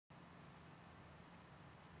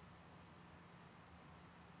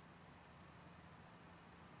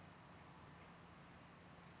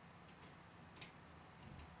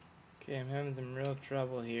Okay, I'm having some real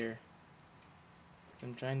trouble here. So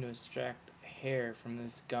I'm trying to extract hair from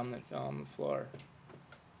this gum that fell on the floor.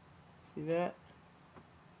 See that?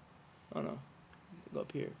 Oh no, go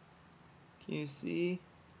up here. Can you see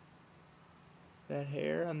that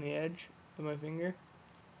hair on the edge of my finger?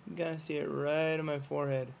 You gotta see it right on my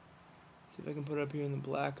forehead. See if I can put it up here in the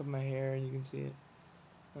black of my hair and you can see it.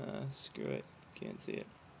 Screw it, can't see it.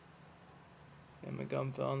 And my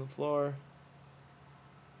gum fell on the floor,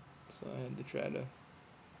 so I had to try to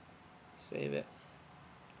save it.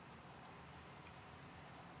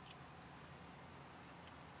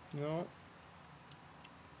 No,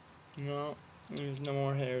 there's no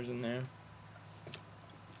more hairs in there.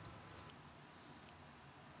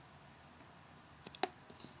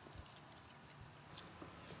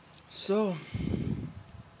 So,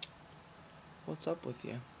 what's up with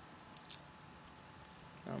you?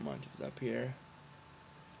 Not much is up here.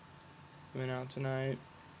 Went out tonight.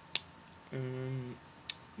 We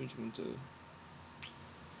just went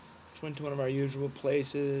to one of our usual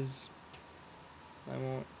places. I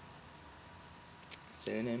won't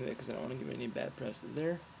say the name of it because I don't want to give any bad press. Is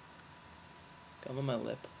there gum on my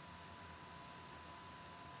lip?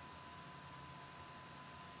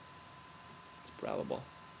 It's probable.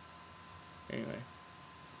 Anyway.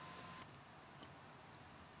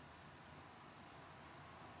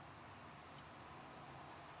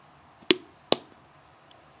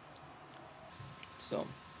 So,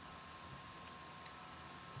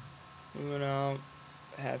 we went out,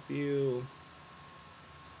 had a few,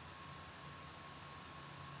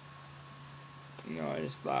 I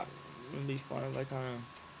just thought it would be fun if I kind of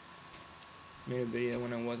made a video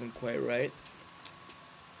when I wasn't quite right.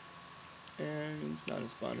 And it's not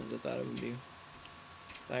as fun as I thought it would be.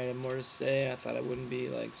 If I had more to say, I thought I wouldn't be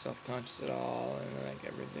like self-conscious at all, and like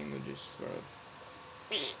everything would just sort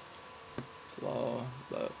of flow,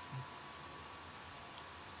 but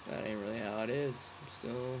that ain't really how it is. I'm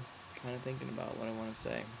still kind of thinking about what I want to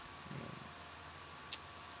say. It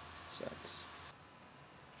sucks.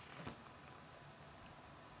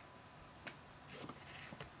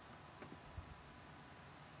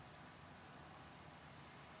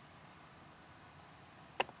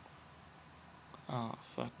 Oh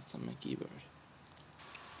fuck, it's on my keyboard.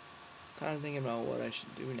 Kind of thinking about what I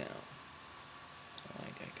should do now.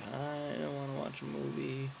 Like, I kind of want to watch a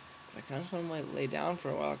movie, but I kind of want to like lay down for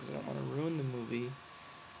a while because I don't want to ruin the movie,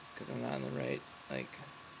 because I'm not in the right, like,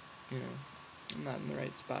 I'm not in the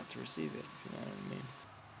right spot to receive it, if you know what I mean.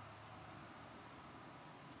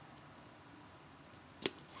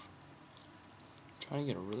 I'm trying to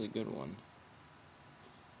get a really good one.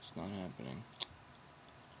 It's not happening.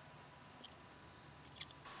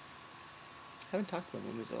 I haven't talked about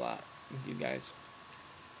movies a lot with you guys.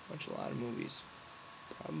 Watch a lot of movies.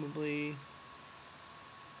 Probably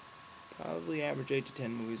average 8 to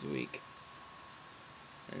 10 movies a week.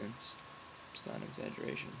 And it's not an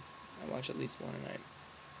exaggeration. I watch at least one a night.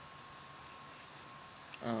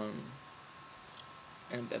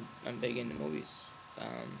 And I'm big into movies.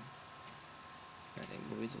 I think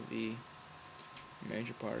movies will be a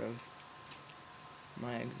major part of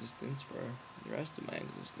my existence for the rest of my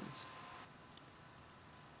existence.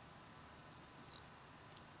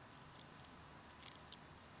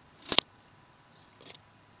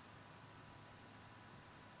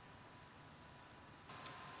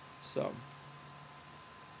 So,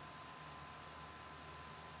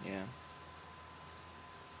 yeah.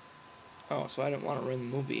 Oh, so I didn't want to ruin the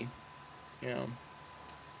movie,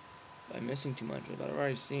 by missing too much, but I've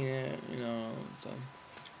already seen it, so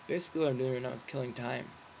basically what I'm doing right now is killing time.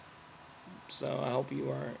 So I hope you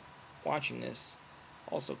are watching this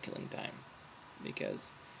also killing time,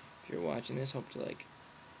 because if you're watching this, hope to like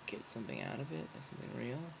get something out of it, something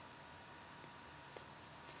real.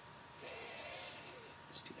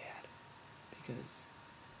 It's too bad, because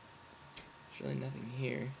there's really nothing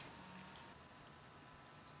here.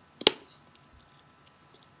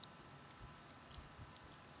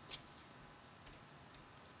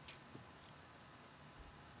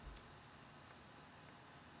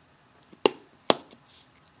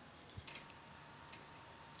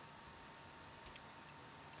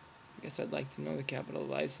 I guess I'd like to know the capital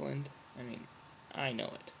of Iceland. I mean, I know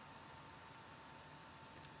it.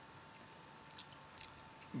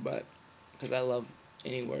 But, because I love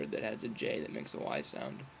any word that has a J that makes a Y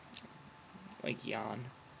sound. Like yawn.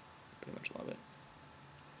 Pretty much love it.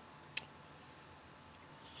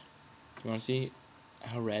 You want to see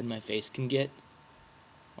how red my face can get?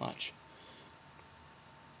 Watch.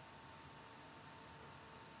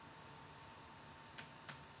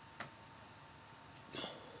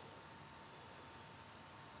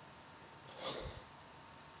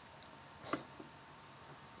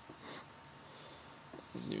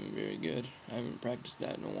 isn't even very good. I haven't practiced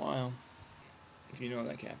that in a while. If you know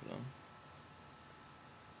that capital,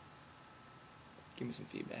 give me some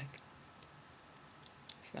feedback.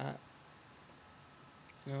 If not,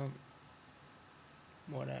 you know,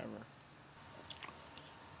 whatever.